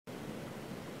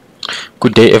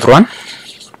Good day, everyone.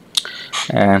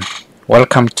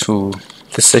 Welcome to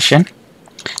this session.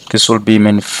 This will be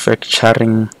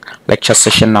manufacturing lecture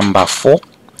session number 4,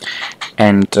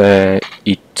 and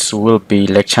it will be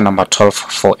lecture number 12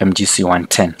 for MGC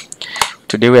 110.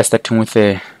 Today we are starting with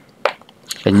a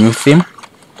new theme.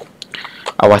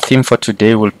 Our theme for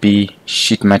today will be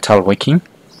sheet metal working.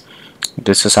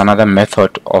 This is another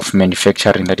method of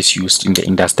manufacturing that is used in the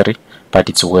industry, but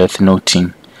it's worth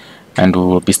noting, and we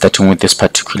will be starting with this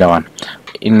particular one.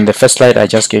 In the first slide I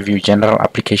just gave you general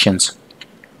applications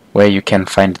where you can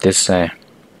find this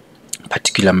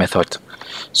particular method,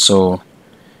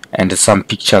 and some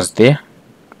pictures there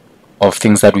of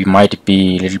things that we might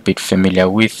be a little bit familiar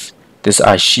with. These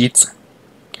are sheets,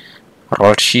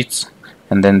 rolled sheets,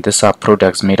 and then these are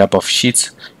products made up of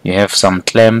sheets. You have some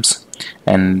clamps,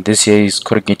 and this here is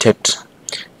corrugated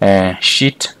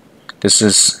sheet. This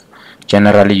is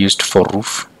generally used for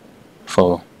roof.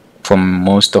 For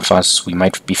most of us, we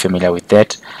might be familiar with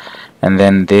that. And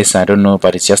then this, I don't know,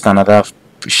 but it's just another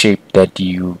shape that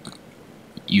you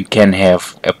can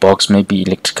have a box, maybe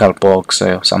electrical box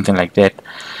or something like that.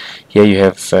 Here you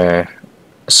have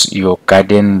your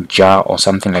garden jar or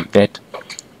something like that.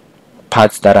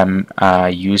 Parts that are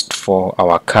used for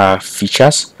our car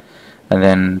features. And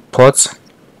then pots.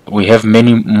 We have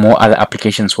many more other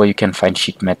applications where you can find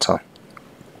sheet metal.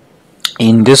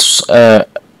 In this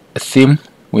theme,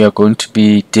 we are going to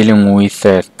be dealing with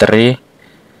 3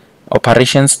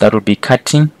 operations. That will be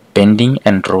cutting, bending,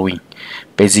 and drawing.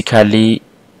 Basically,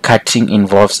 cutting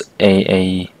involves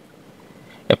a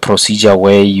procedure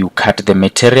where you cut the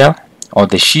material or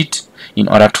the sheet in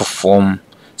order to form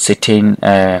certain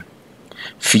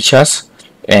features,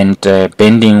 and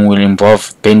bending will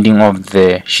involve bending of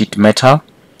the sheet metal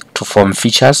to form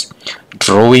features.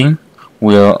 Drawing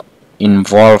will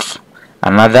involve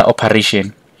another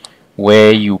operation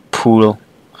where you pull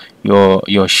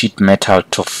your sheet metal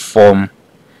to form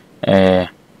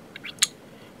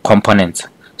components.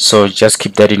 So just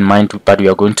keep that in mind, but we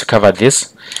are going to cover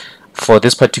this. For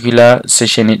this particular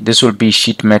session, this will be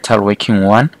sheet metal working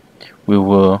 1. We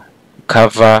will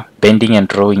cover bending and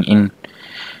drawing in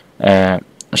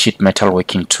sheet metal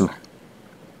working 2.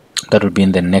 That will be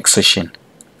in the next session.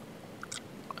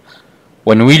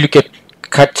 When we look at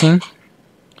cutting,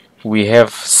 we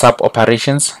have sub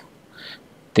operations.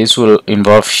 This will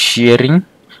involve shearing,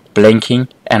 blanking,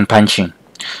 and punching.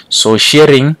 So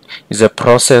shearing is a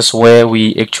process where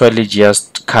we actually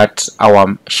just cut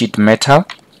our sheet metal.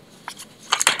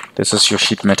 This is your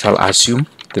sheet metal. Assume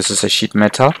this is a sheet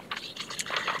metal,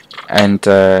 and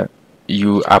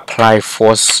you apply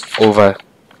force over.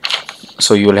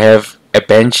 So you'll have a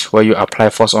bench where you apply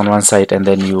force on one side, and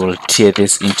then you will tear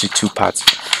this into 2 parts.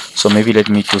 So maybe let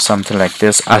me do something like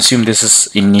this. Assume this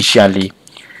is initially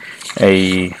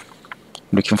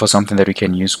looking for something that we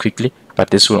can use quickly, but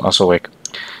this will also work.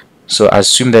 So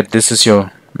assume that this is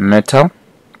your metal,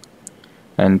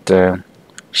 and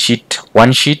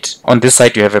one sheet. On this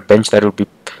side you have a bench that will be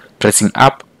pressing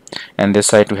up, and this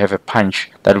side we have a punch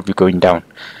that will be going down,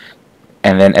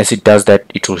 and then as it does that,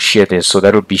 it will shear this. So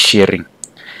that will be shearing.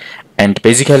 And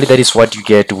basically that is what you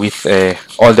get with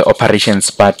all the operations.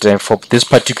 But for this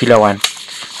particular one,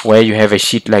 where you have a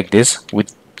sheet like this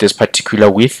with this particular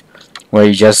width, where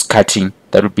you're just cutting,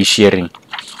 that would be shearing.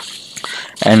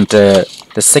 And the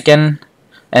second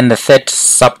and the third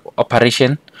sub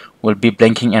operation will be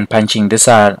blanking and punching. These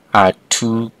are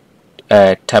 2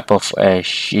 type of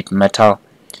sheet metal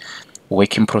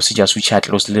working procedures which are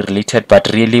closely related, but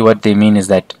really what they mean is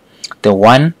that the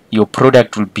one, your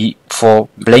product will be, for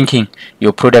blanking,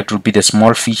 your product will be the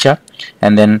small feature,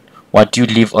 and then what you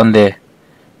leave on the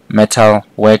metal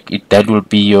work, that will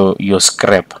be your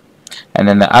scrap. And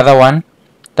then the other one,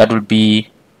 that will be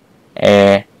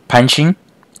punching,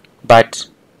 but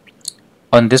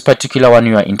on this particular one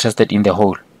you are interested in the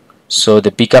whole. So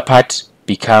the bigger part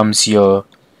becomes your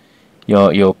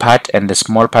part, and the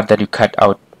small part that you cut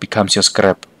out becomes your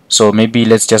scrap. So maybe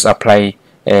let's just apply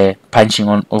punching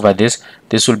on over this.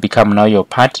 This will become now your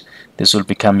part, this will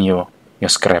become your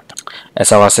scrap.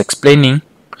 As I was explaining,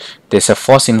 there's a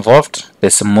force involved,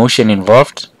 there's a motion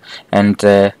involved, and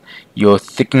your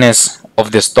thickness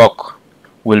of the stock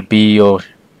will be your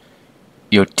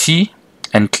T,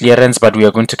 and clearance, but we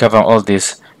are going to cover all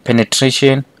this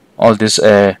penetration, all these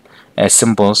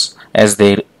symbols as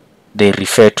they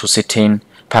refer to certain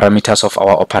parameters of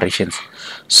our operations.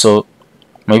 So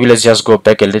maybe let's just go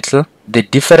back a little. The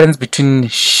difference between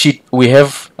sheet, we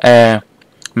have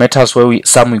metals where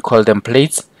some we call them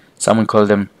plates, some we call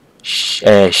them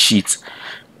sheets.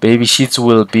 Baby sheets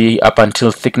will be up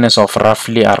until thickness of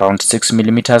roughly around 6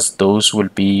 millimeters. Those will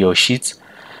be your sheets.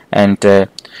 and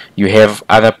you have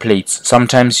other plates.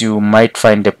 Sometimes you might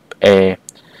find a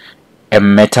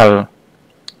metal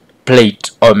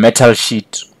plate or metal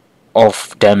sheet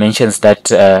of dimensions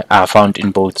that are found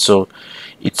in both, so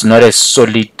it's not a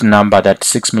solid number that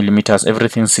 6 millimeters,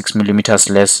 everything 6 millimeters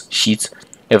less sheets,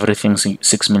 everything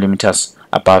 6 millimeters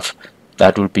above,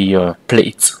 that will be your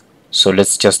plates. So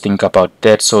let's just think about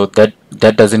that. So that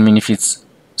doesn't mean if it's,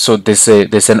 so there's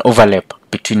an overlap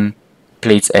between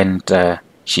plates and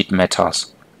sheet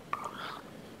metals.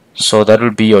 So that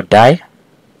will be your die,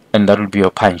 and that will be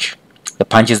your punch. The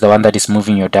punch is the one that is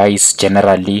moving, your die is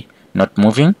generally not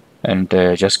moving, and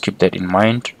just keep that in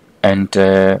mind.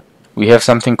 And we have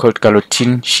something called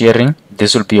guillotine shearing.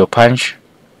 This will be your punch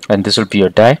and this will be your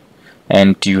die.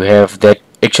 And you have that,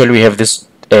 actually we have this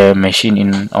machine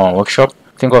in our workshop.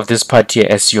 Think of this part here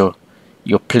as your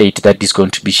plate that is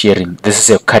going to be shearing. This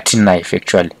is a cutting knife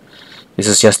actually. This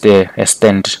is just a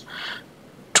stand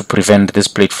to prevent this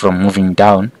plate from moving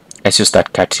down as you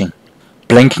start cutting.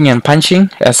 Blanking and punching,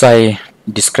 as I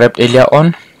described earlier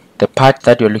on, the part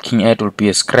that you're looking at will be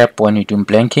a scrap when you're doing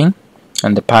blanking,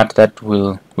 and the part that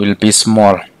will be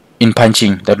small in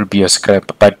punching, that will be your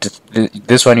scrap. But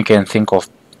this one you can think of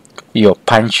your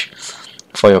punch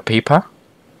for your paper,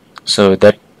 so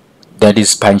that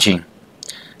is punching.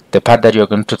 The part that you're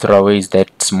going to throw away is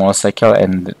that small circle,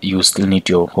 and you still need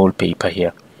your whole paper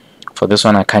here. For this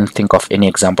one I can't think of any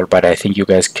example, but I think you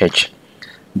guys catch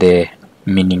the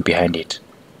meaning behind it.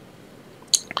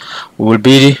 We will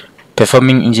be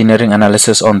performing engineering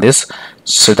analysis on this,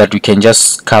 so that we can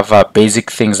just cover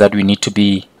basic things that we need to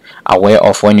be aware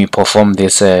of when we perform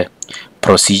this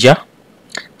procedure.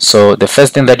 So the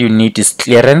first thing that you need is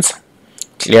clearance.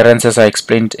 Clearance, as I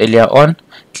explained earlier on,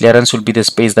 clearance will be the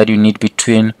space that you need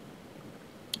between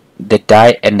the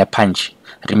die and the punch.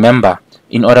 Remember,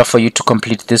 in order for you to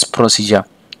complete this procedure,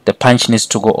 the punch needs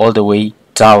to go all the way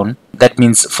down. That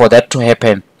means for that to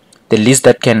happen, the least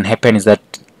that can happen is that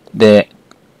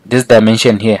this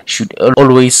dimension here should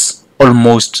always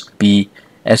almost be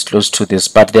as close to this,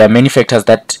 but there are many factors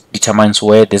that determines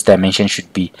where this dimension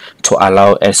should be to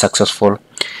allow a successful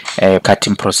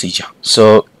cutting procedure.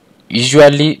 So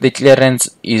usually the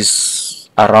clearance is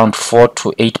around 4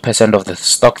 to 8% of the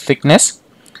stock thickness.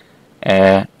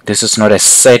 This is not a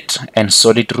set and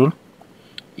solid rule.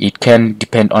 It can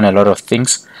depend on a lot of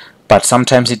things, but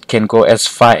sometimes it can go as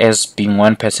far as being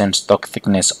 1% stock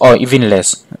thickness or even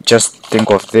less. Just think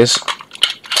of this,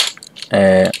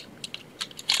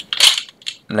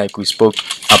 like we spoke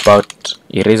about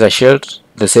eraser shield,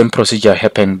 the same procedure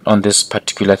happened on this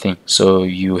particular thing. So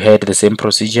you had the same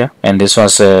procedure, and this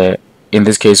was in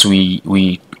this case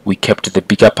we kept the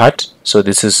bigger part. So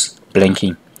this is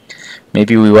blanking.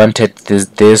 Maybe we wanted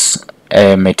this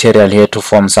material here to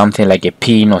form something like a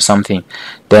pin or something,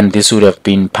 then this would have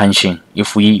been punching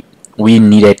if we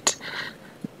needed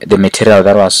the material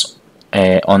that was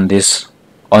on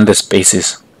the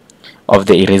spaces of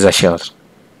the eraser shield.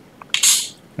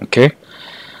 Okay,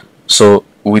 so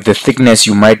with the thickness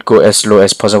you might go as low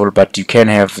as possible, but you can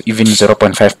have even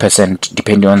 0.5%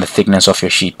 depending on the thickness of your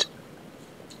sheet.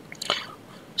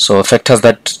 So factors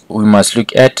that we must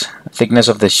look at: thickness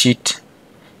of the sheet,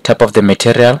 type of the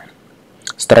material,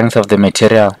 strength of the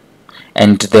material,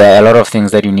 and there are a lot of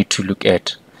things that you need to look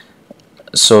at.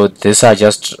 So these are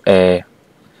just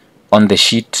on the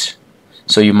sheet,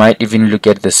 so you might even look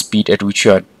at the speed at which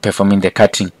you are performing the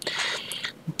cutting.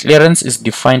 Clearance is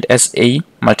defined as A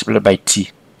multiplied by T.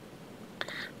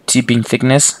 T being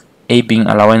thickness, A being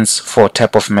allowance for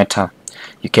type of metal.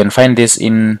 You can find this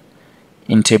in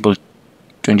table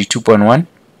 22.1.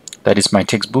 that is my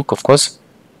textbook, of course,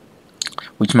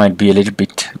 which might be a little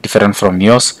bit different from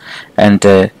yours. And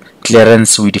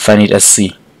clearance, we define it as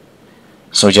C.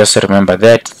 So just remember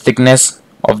that. Thickness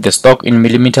of the stock in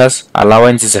millimeters,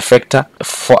 allowance is a factor.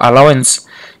 For allowance,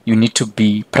 you need to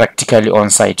be practically on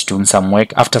site doing some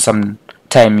work. After some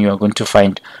time you are going to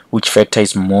find which factor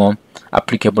is more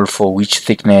applicable for which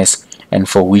thickness and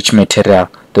for which material,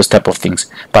 those type of things.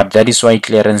 But that is why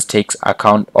clearance takes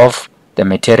account of the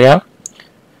material,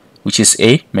 which is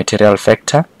A, material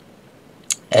factor,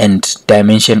 and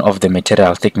dimension of the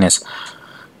material thickness.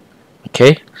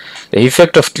 Okay, the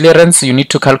effect of clearance, you need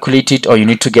to calculate it, or you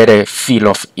need to get a feel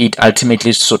of it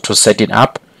ultimately, so to set it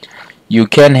up. You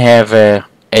can have a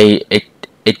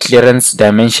clearance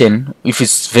dimension. If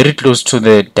it's very close to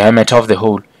the diameter of the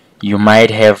hole, you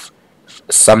might have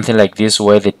something like this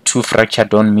where the two fracture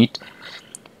don't meet,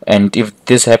 and if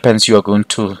this happens, you are going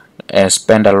to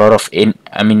spend a lot of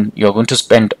you're going to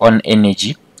spend on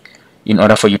energy in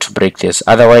order for you to break this.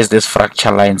 Otherwise, these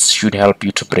fracture lines should help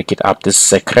you to break it up. This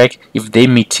is a crack. If they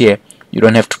meet here, You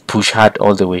don't have to push hard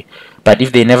all the way, but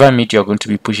if they never meet, you're going to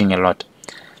be pushing a lot.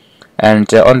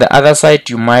 And on the other side,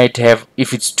 you might have,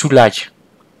 if it's too large,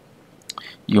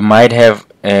 you might have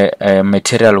a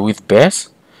material with bears,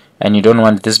 and you don't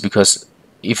want this, because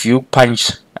if you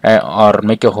punch or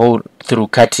make a hole through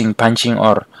cutting, punching,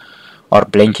 or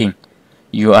blanking,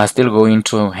 you are still going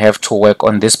to have to work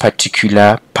on this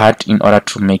particular part in order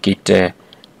to make it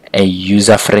a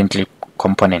user-friendly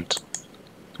component.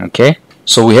 Okay,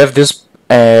 so we have this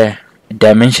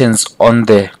dimensions on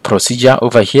the procedure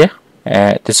over here.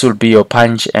 This will be your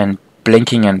punch and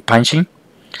blanking and punching.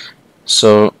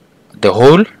 So the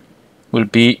hole will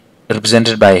be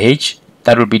represented by H.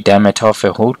 That will be diameter of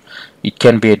a hole. It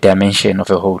can be a dimension of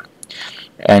a hole,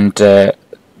 and that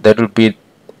will be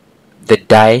the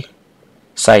die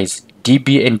size.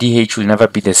 dB and dH will never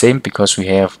be the same, because we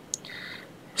have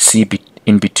C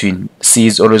in between. C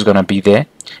is always going to be there.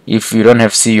 If you don't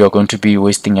have C, you're going to be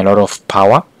wasting a lot of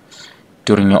power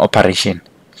during your operation.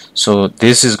 So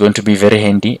this is going to be very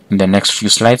handy in the next few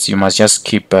slides. You must just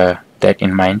keep that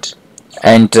in mind.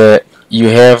 And you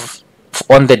have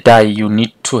on the die, you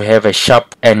need to have a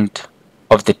sharp end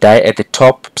of the die at the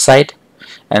top side,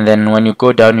 and then when you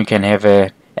go down, you can have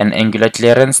an angular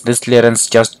clearance. This clearance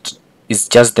is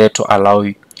just there to allow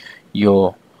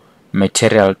your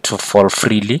material to fall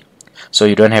freely, so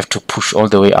you don't have to push all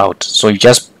the way out. So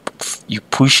you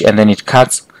push, and then it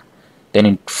cuts,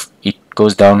 then it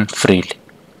goes down freely.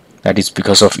 That is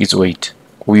because of its weight.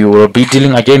 We will be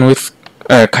dealing again with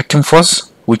cutting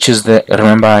force, which is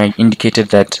remember I indicated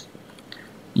that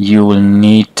you will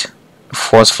need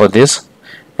force for this,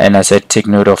 and I said take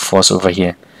note of force over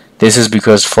here. This is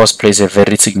because force plays a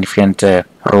very significant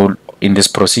role in this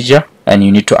procedure, and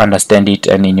you need to understand it,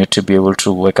 and you need to be able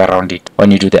to work around it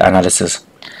when you do the analysis.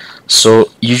 So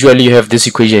usually you have this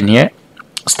equation here.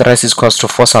 Stress is equal to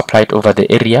force applied over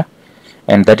the area,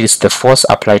 and that is the force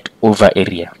applied over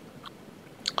area.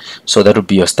 So that will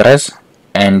be your stress,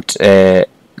 and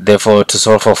therefore to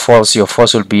solve for force, your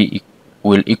force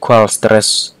will equal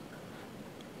stress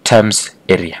times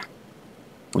area.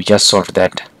 We just solved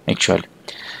that actually,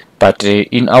 but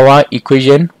in our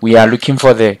equation we are looking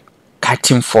for the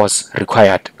cutting force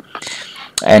required,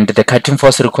 and the cutting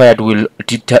force required will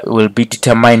be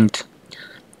determined.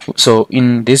 So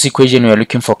in this equation, we are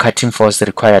looking for cutting force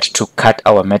required to cut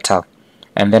our metal,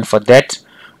 and then for that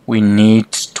we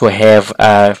need to have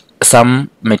some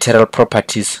material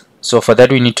properties. So for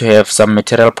that we need to have some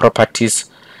material properties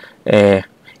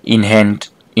in hand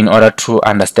in order to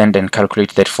understand and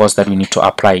calculate that force that we need to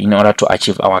apply in order to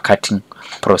achieve our cutting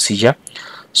procedure.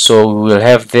 So we will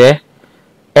have there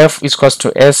F is equal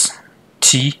to S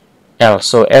T L.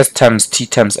 So S times T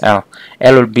times L.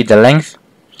 L will be the length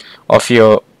of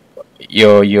your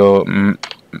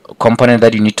component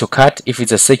that you need to cut. If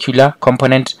it's a circular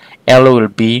component, L will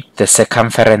be the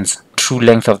circumference, true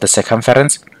length of the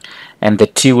circumference, and the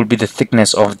T will be the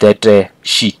thickness of that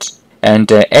sheet.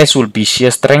 And S will be shear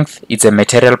strength. It's a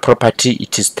material property.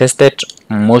 It is tested.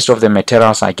 Most of the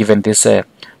materials are given this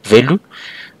value.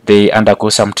 They undergo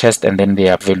some test, and then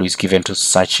their value is given to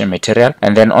such a material.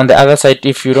 And then on the other side,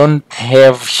 if you don't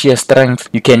have shear strength,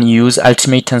 you can use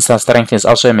ultimate tensile strength. Is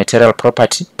also a material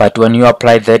property, but when you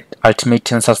apply that ultimate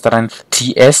tensile strength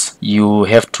TS, you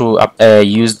have to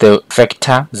use the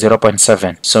factor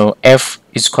 0.7. so F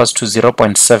is equal to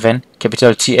 0.7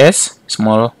 capital TS,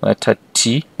 small letter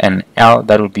T, and L,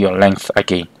 that will be your length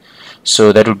again.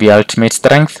 So that will be ultimate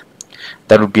strength.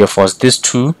 That would be a force. These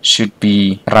two should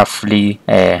be roughly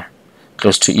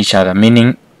close to each other,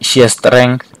 meaning shear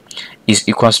strength is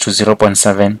equals to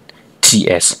 0.7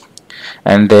 TS,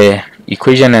 and the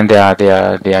equation and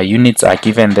their units are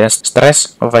given there.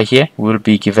 Stress over here will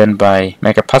be given by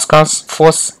megapascals.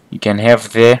 Force, you can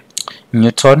have there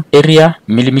Newton. Area,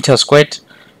 millimeter squared,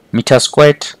 meter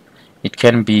squared. It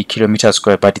can be kilometer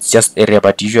squared, but it's just area,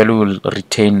 but usually we'll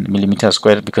retain millimeter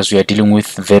squared because we are dealing with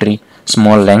very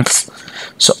small lengths.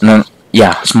 So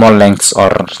small lengths or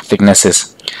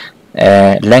thicknesses.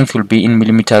 Length will be in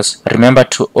millimeters. Remember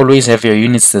to always have your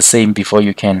units the same before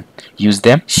you can use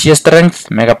them. Shear strength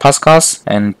megapascals,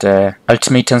 and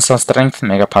ultimate tensile strength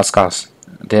megapascals.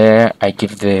 There I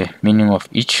give the meaning of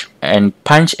each. And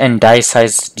punch and die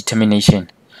size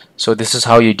determination. So this is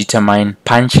how you determine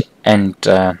punch and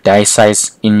die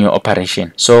size in your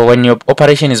operation. So when your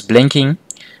operation is blanking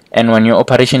and when your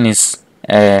operation is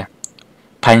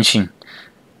punching,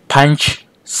 punch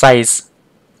size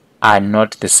are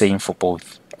not the same for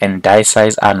both, and die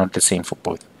size are not the same for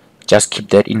both. Just keep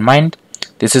that in mind.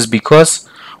 This is because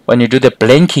when you do the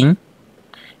blanking,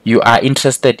 you are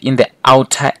interested in the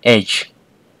outer edge.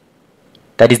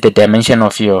 That is the dimension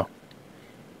of your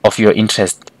of your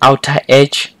interest, outer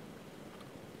edge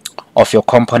of your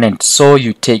component. So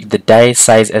you take the die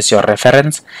size as your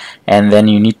reference, and then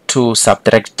you need to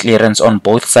subtract clearance on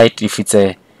both sides. If it's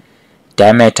a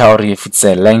diameter or if it's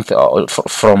a length or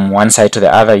from one side to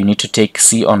the other, you need to take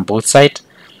C on both sides.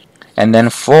 And then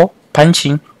for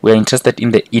punching, we are interested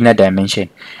in the inner dimension,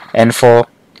 and for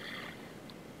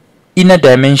inner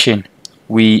dimension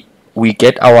we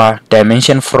get our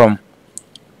dimension from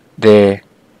the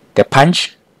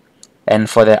punch, and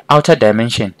for the outer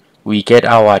dimension we get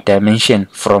our dimension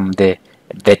from the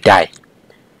die.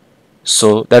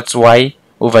 So that's why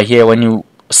over here when you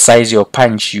size your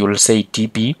punch, you'll say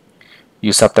dB,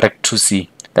 you subtract 2C,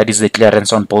 that is the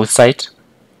clearance on both sides.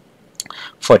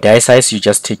 For die size, you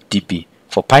just take dB.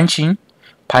 For punching,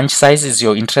 punch size is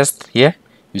your interest here,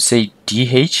 you say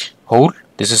DH, hole,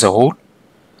 this is a hole,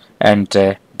 and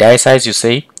die size you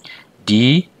say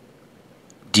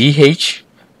DH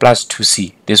plus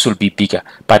 2C, this will be bigger.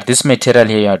 But this material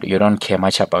here you don't care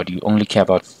much about, you only care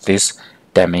about this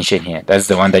dimension here. That's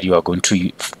the one that you are going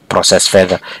to process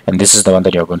further, and this is the one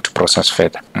that you are going to process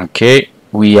further. Okay,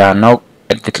 we are now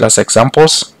at the class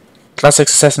examples. Class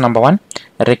exercise number 1,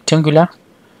 a rectangular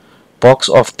box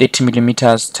of 30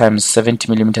 millimeters times 70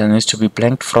 millimeters needs to be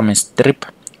blanked from a strip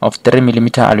of 3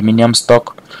 millimeter aluminum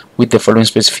stock with the following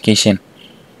specifications.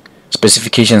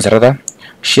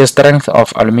 Shear strength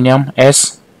of aluminum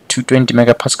S 220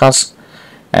 megapascals,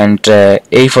 and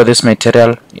A for this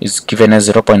material is given as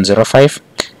 0.05.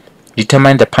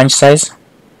 Determine the punch size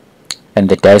and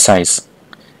the die size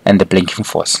and the blanking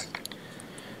force.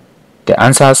 The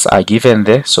answers are given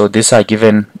there. So these are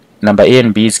given, number A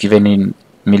and B is given in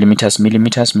millimeters,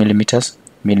 millimeters, millimeters,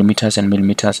 millimeters, and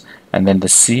millimeters, and then the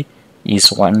C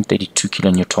is 132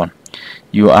 kilonewton.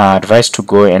 You are advised to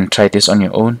go and try this on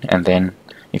your own, and then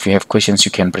if you have questions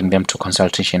you can bring them to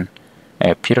consultation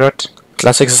period.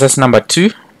 Class exercise number 2,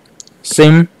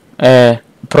 same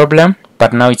problem,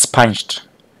 but now it's punched,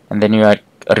 and then you are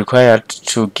required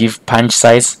to give punch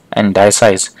size and die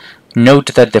size.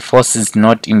 Note that the force is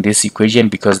not in this equation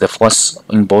because the force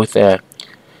in both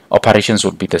operations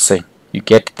would be the same. You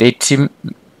get 30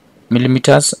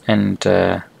 millimeters and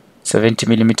 70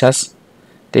 millimeters,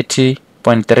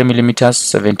 30.3 millimeters,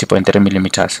 70.3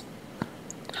 millimeters.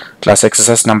 Class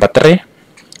exercise number 3,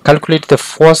 calculate the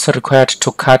force required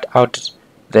to cut out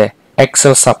the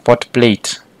axle support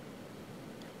plate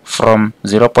from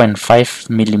 0.5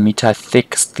 millimeter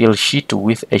thick steel sheet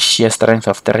with a shear strength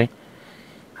of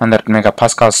 300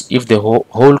 megapascals if the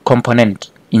whole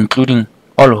component, including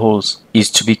all holes, is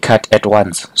to be cut at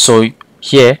once. So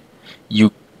here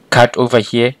you cut over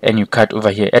here and you cut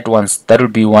over here at once. That will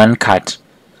be one cut.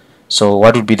 So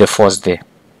what would be the force there?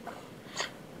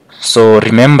 So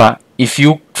remember, if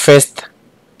you first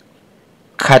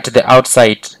cut the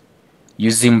outside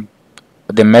using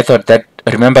the method that,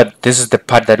 remember this is the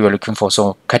part that we are looking for.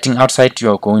 So cutting outside,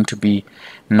 you are going to be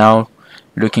now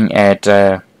looking at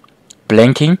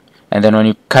blanking, and then when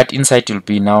you cut inside you'll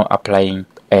be now applying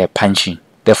punching.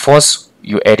 The force,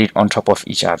 you add it on top of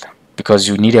each other, because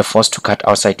you need a force to cut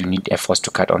outside, you need a force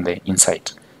to cut on the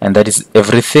inside, and that is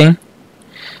everything.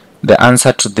 The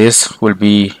answer to this will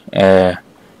be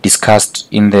discussed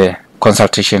in the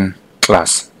consultation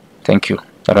class. Thank you.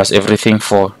 That was everything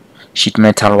for sheet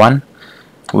metal 1.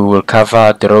 We will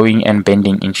cover drawing and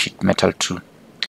bending in sheet metal 2.